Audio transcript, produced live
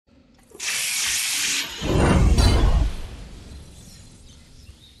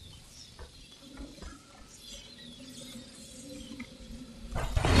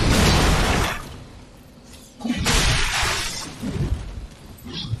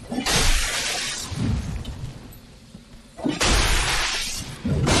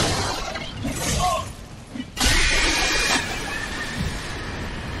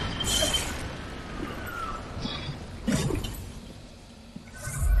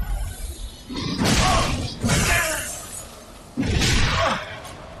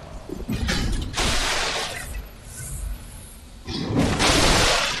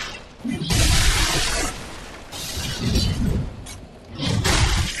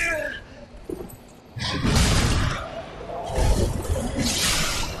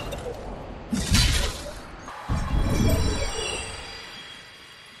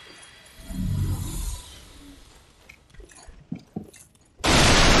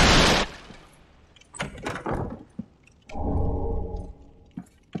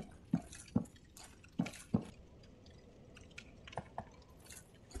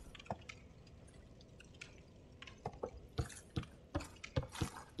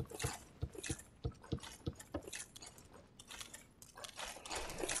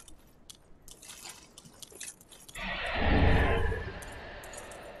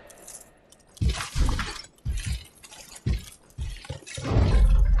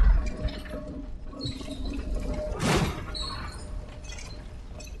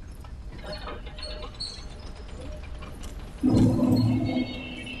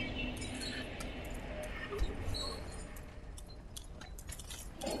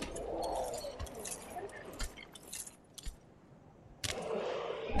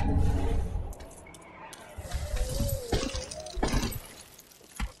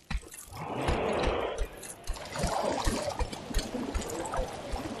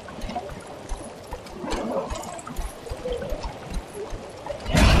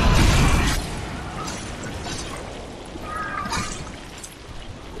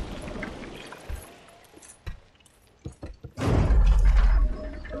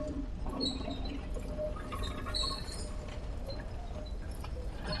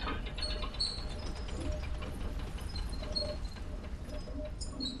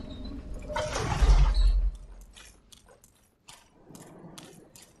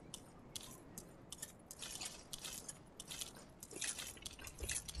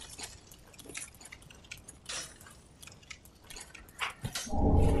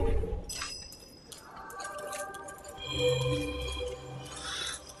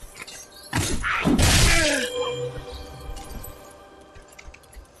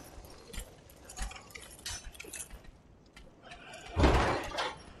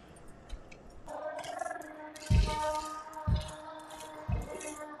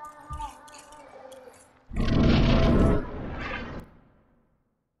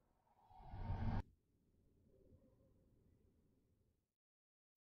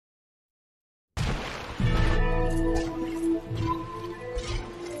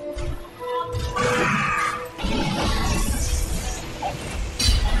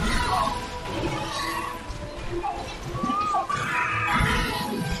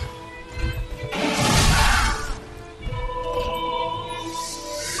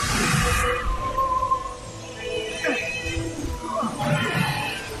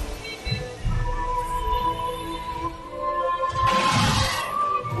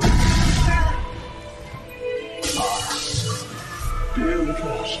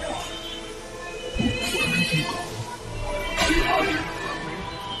Come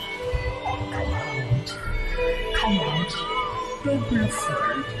out. Don't be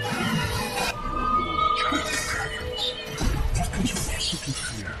afraid. Giant dragons. What could you possibly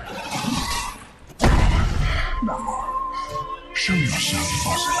fear? Now, show yourself,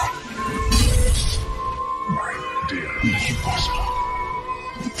 Bossa. My dear little Bossa.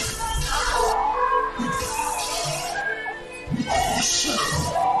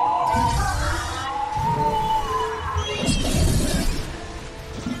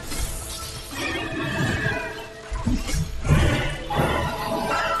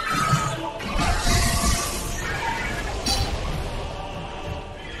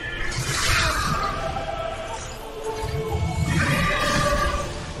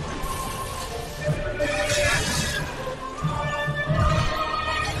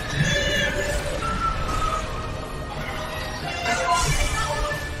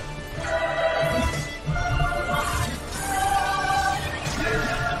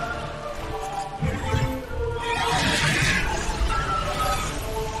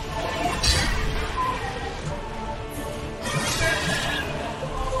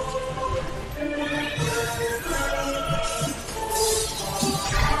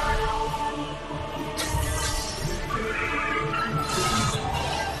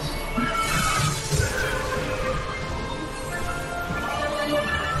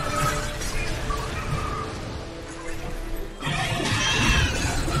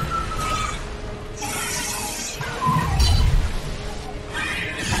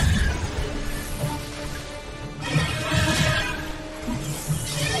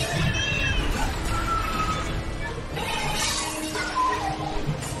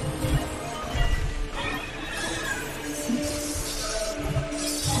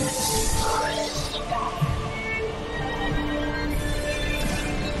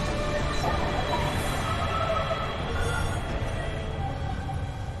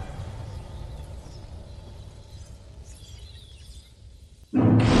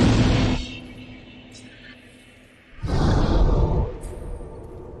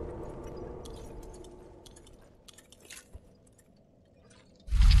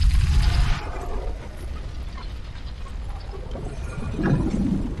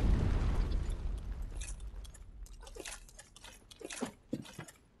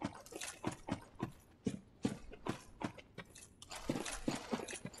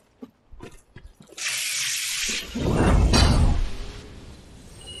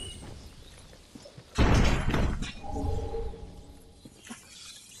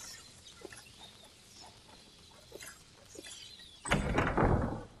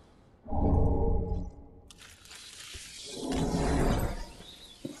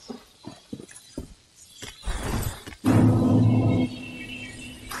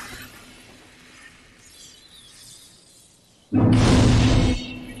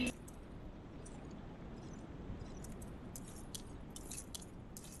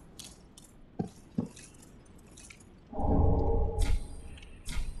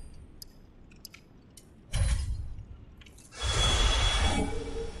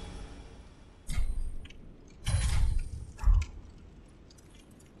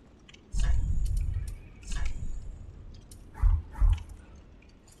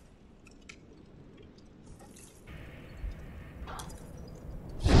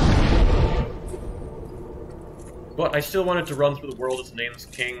 But I still wanted to run through the world as the Nameless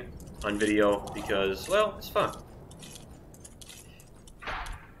King on video because, well, it's fun.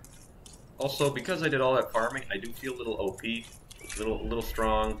 Also, because I did all that farming, I do feel a little OP, a little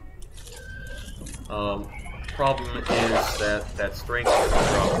strong. Problem is that strength will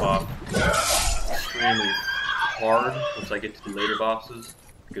drop off extremely hard once I get to the later bosses,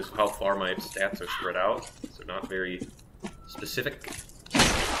 because of how far my stats are spread out. So not very specific.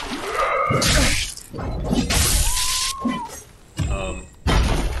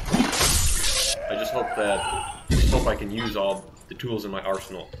 I just hope I can use all the tools in my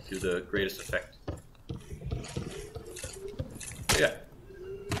arsenal to the greatest effect. Yeah.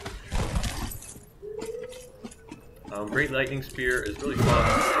 Great Lightning Spear is really fun.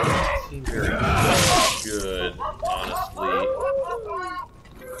 It doesn't seem very good, honestly.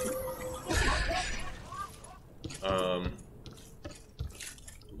 I'm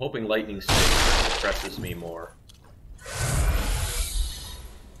hoping Lightning Stick impresses me more.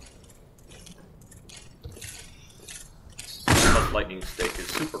 Lightning Stake is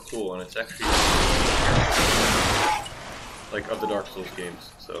super cool, and it's actually like of the Dark Souls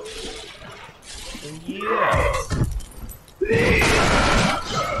games. So yeah.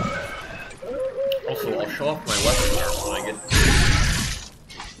 Also, I'll show off my weapon arm when I get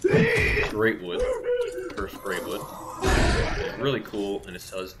Great Wood. First Great Wood. It's really cool, and it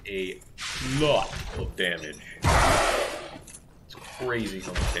does a lot of damage. It's crazy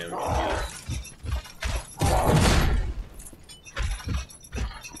how much damage it deals.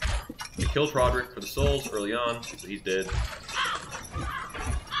 I killed Roderick for the souls early on, so he's dead.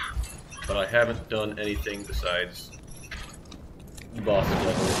 But I haven't done anything besides the boss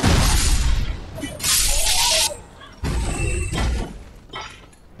level.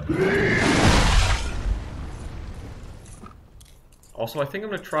 Also, I think I'm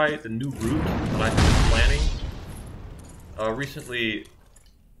going to try the new route that I've been planning. Recently,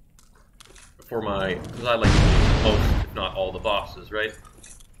 for my... because I like most, if not all, the bosses, right?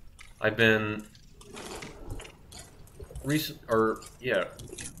 I've been... recently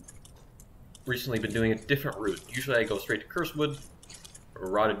been doing a different route. Usually I go straight to Cursewood, or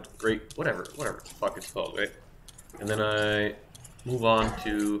Rotted Great... whatever the fuck it's called, right? And then I move on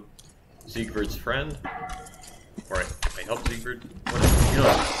to Siegfried's friend. Or I help Siegfried. Whatever. You know,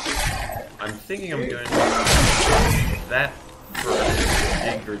 I'm thinking I'm doing that first.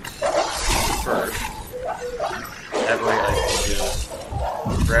 Siegfried's first. That way I can just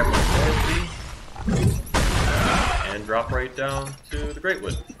grab my Swordspear and drop right down to the Great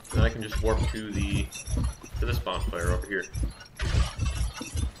Wood. Then I can just warp to this bonfire over here.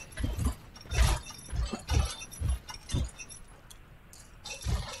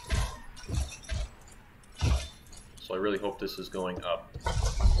 So I really hope this is going up.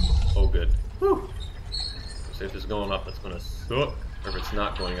 Oh, good. Whew. So if it's going up, it's gonna suck. Or if it's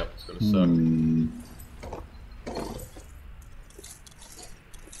not going up, it's gonna suck.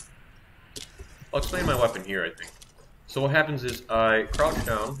 I'll explain my weapon here, I think. So what happens is I crouch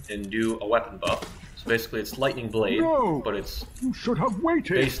down and do a weapon buff. So basically it's Lightning Blade, but it's you should have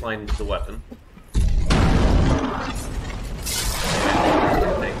waited. Baseline to the weapon.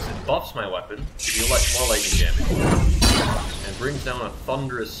 And things. It buffs my weapon to deal more lightning damage. And brings down a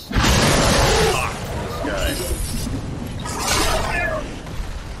thunderous rock from the sky.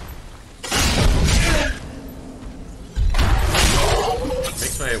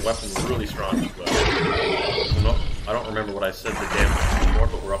 Makes my weapon really strong as well. So I don't remember what I said the damage before,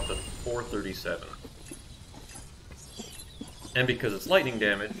 but we're up to 437. And because it's lightning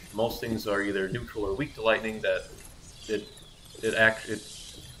damage, most things are either neutral or weak to lightning, that it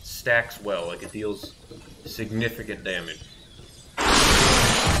stacks well, like it deals significant damage.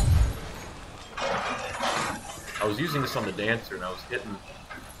 I was using this on the Dancer and I was hitting,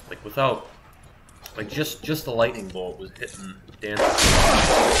 like without, like just the lightning bolt was hitting Dancer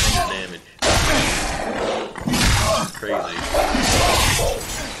for damage. It's crazy.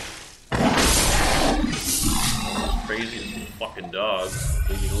 It's crazy as a fucking dog.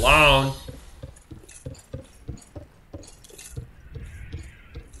 Leave me alone!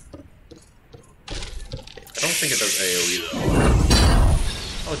 I don't think it does AoE though.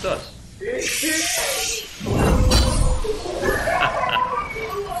 Oh, it does.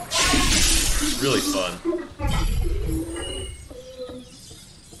 Really fun.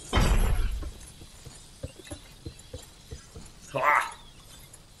 Ah!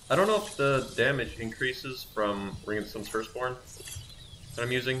 I don't know if the damage increases from Ring of the Sun's Firstborn that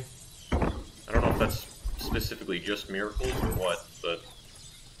I'm using. I don't know if that's specifically just miracles or what, but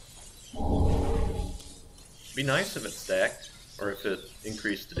it'd be nice if it stacked, or if it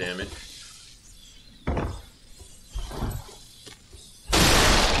increased the damage.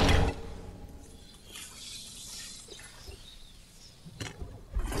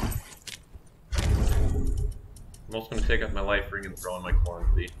 I'm also going to take out my life ring and throw in my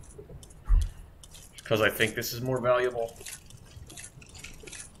quantity. Because I think this is more valuable.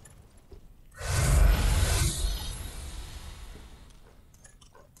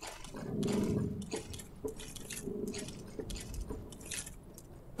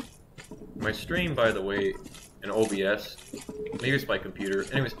 My stream, by the way, in OBS, maybe it's my computer.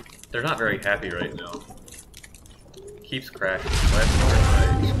 Anyways, they're not very happy right now. It keeps crashing. So I have to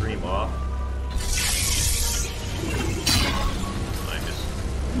turn my stream off.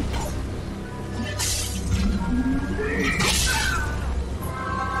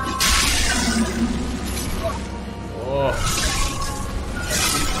 Oh.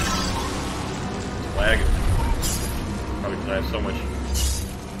 It's lagging. Probably because I have so much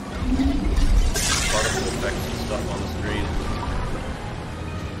particle effects and stuff on the screen.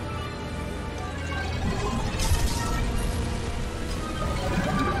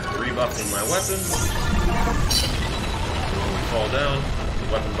 Rebuffing my weapon. When we fall down, the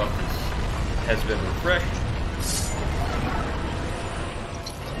weapon buff has been refreshed.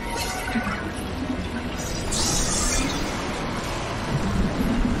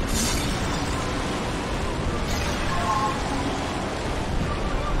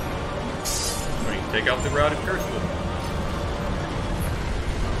 take out the routed Cursewood.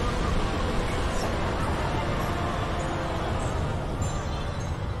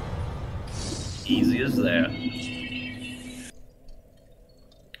 Easy as that.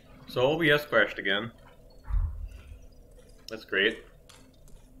 So OBS crashed again. That's great.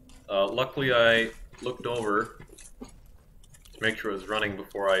 Luckily I looked over to make sure it was running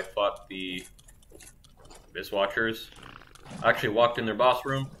before I fought the Abyss Watchers. I actually walked in their boss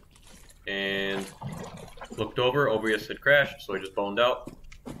room and looked over. OBS had crashed, so I just boned out.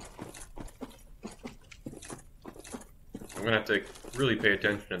 I'm gonna have to really pay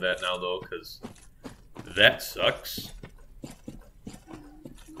attention to that now, though, because that sucks.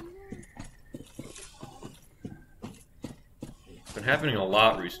 It's been happening a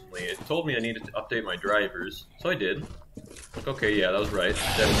lot recently. It told me I needed to update my drivers, so I did. Like, okay, yeah, that was right.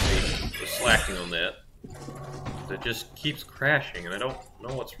 Definitely was slacking on that. It just keeps crashing, and I don't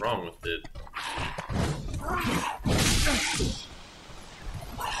know what's wrong with it.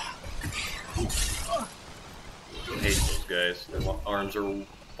 I hate those guys. Their arms are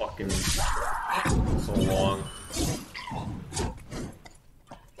fucking so long.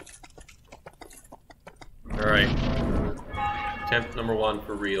 Alright. Attempt number 1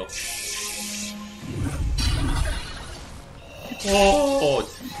 for real. Oh,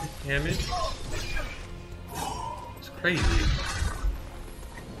 it's damage. It's crazy.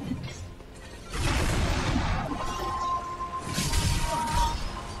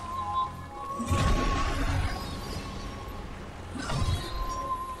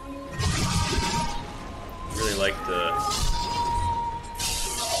 Really like to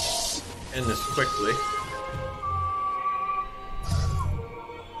end this quickly.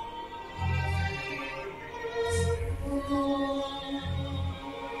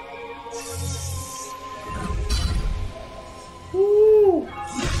 Woo!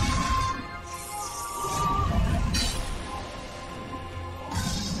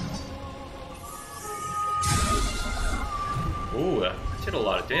 Ooh, that did a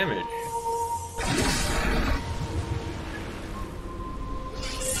lot of damage.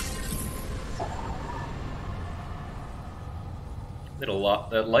 Did a lot.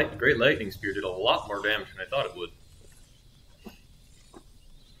 That Great Lightning Spear did a lot more damage than I thought it would.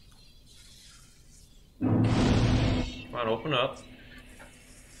 Come on, open up.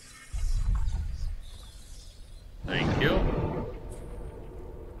 Thank you.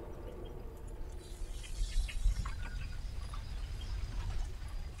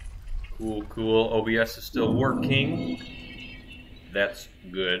 Cool, cool. OBS is still working. That's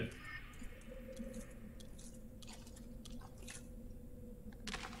good.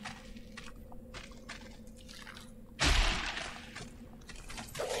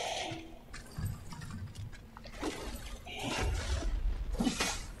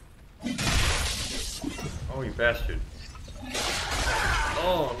 Oh, you bastard.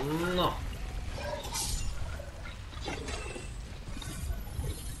 Oh, no.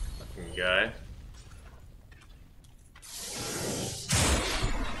 Fucking guy.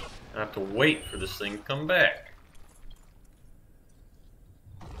 I have to wait for this thing to come back.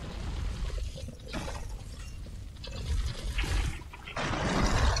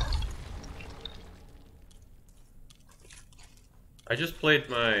 I just played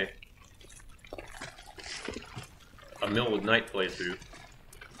my A Mill with Night playthrough.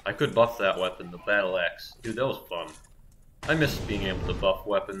 I could buff that weapon, the Battle Axe. Dude, that was fun. I miss being able to buff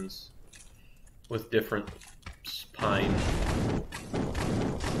weapons with different spine.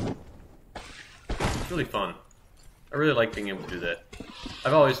 It's really fun. I really like being able to do that.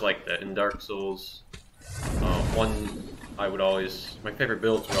 I've always liked that in Dark Souls. My favorite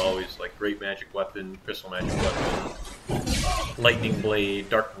builds were always like Great Magic Weapon, Crystal Magic Weapon, Lightning Blade,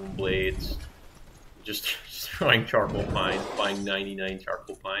 Dark Moon Blades. Just throwing charcoal pine, buying 99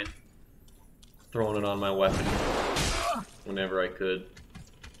 charcoal pine, throwing it on my weapon whenever I could.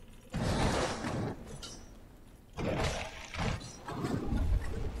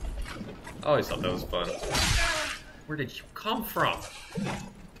 I always thought that was fun. Where did you come from?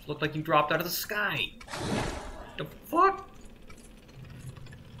 It looked like you dropped out of the sky. The fuck?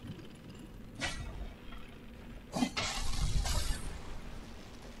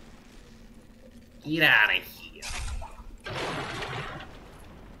 Get out of here.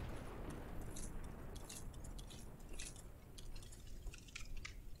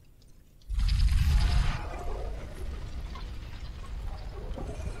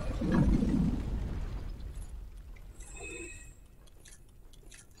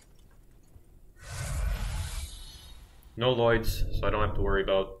 No Lloyds, so I don't have to worry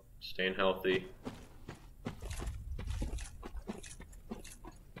about staying healthy.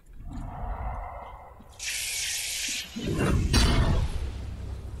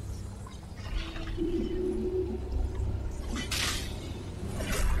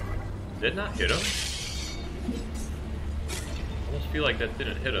 Did not hit him. I almost feel like that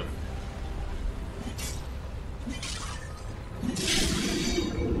didn't hit him.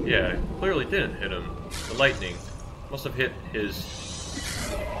 Yeah, it clearly didn't hit him. The lightning must have hit his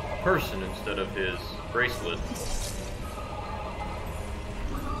person instead of his bracelet.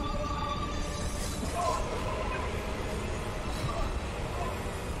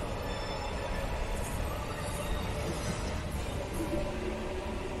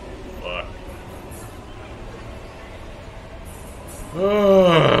 Fuck.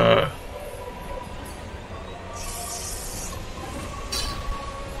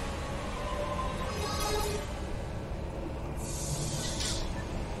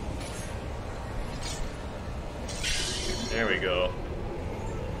 There we go.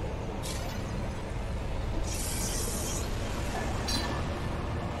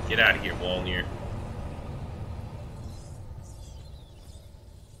 Get out of here, Walnir.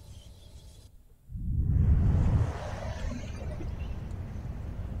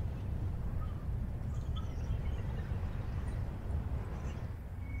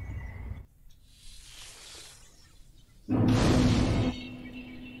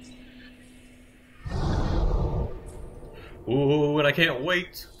 Ooh, and I can't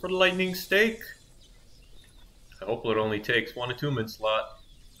wait for the lightning stake. I hope it only takes 1 attunement slot,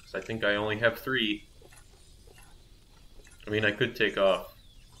 because I think I only have 3. I mean, I could take off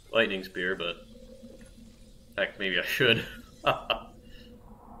lightning spear, but heck, maybe I should.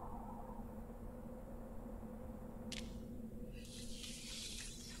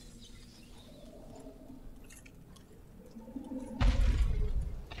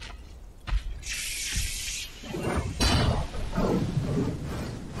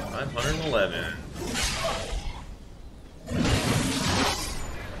 $511.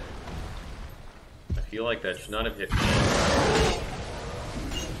 I feel like that should not have hit me.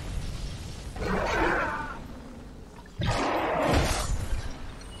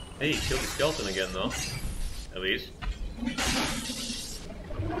 Hey, he killed the skeleton again, though. At least.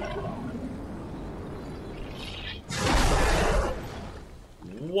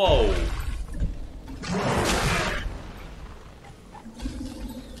 Whoa!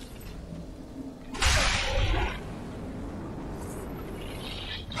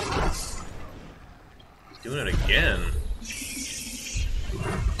 Doing it again.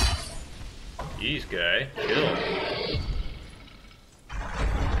 Jeez, guy. Kill.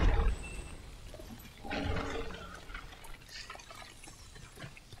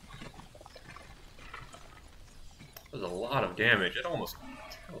 That was a lot of damage. It almost,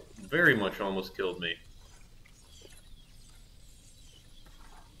 very much almost killed me.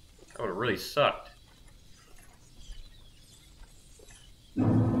 That would have really sucked.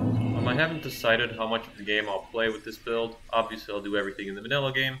 I haven't decided how much of the game I'll play with this build. Obviously, I'll do everything in the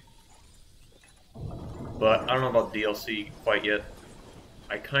vanilla game. But I don't know about DLC quite yet.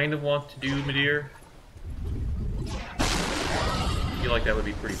 I kind of want to do Midir. I feel like that would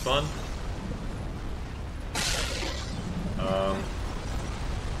be pretty fun.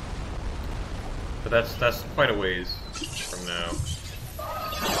 But that's quite a ways from now.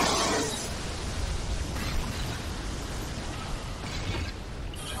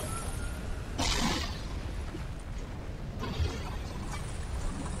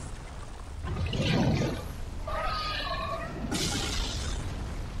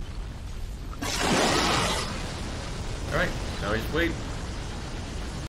 Alright, now we just wait.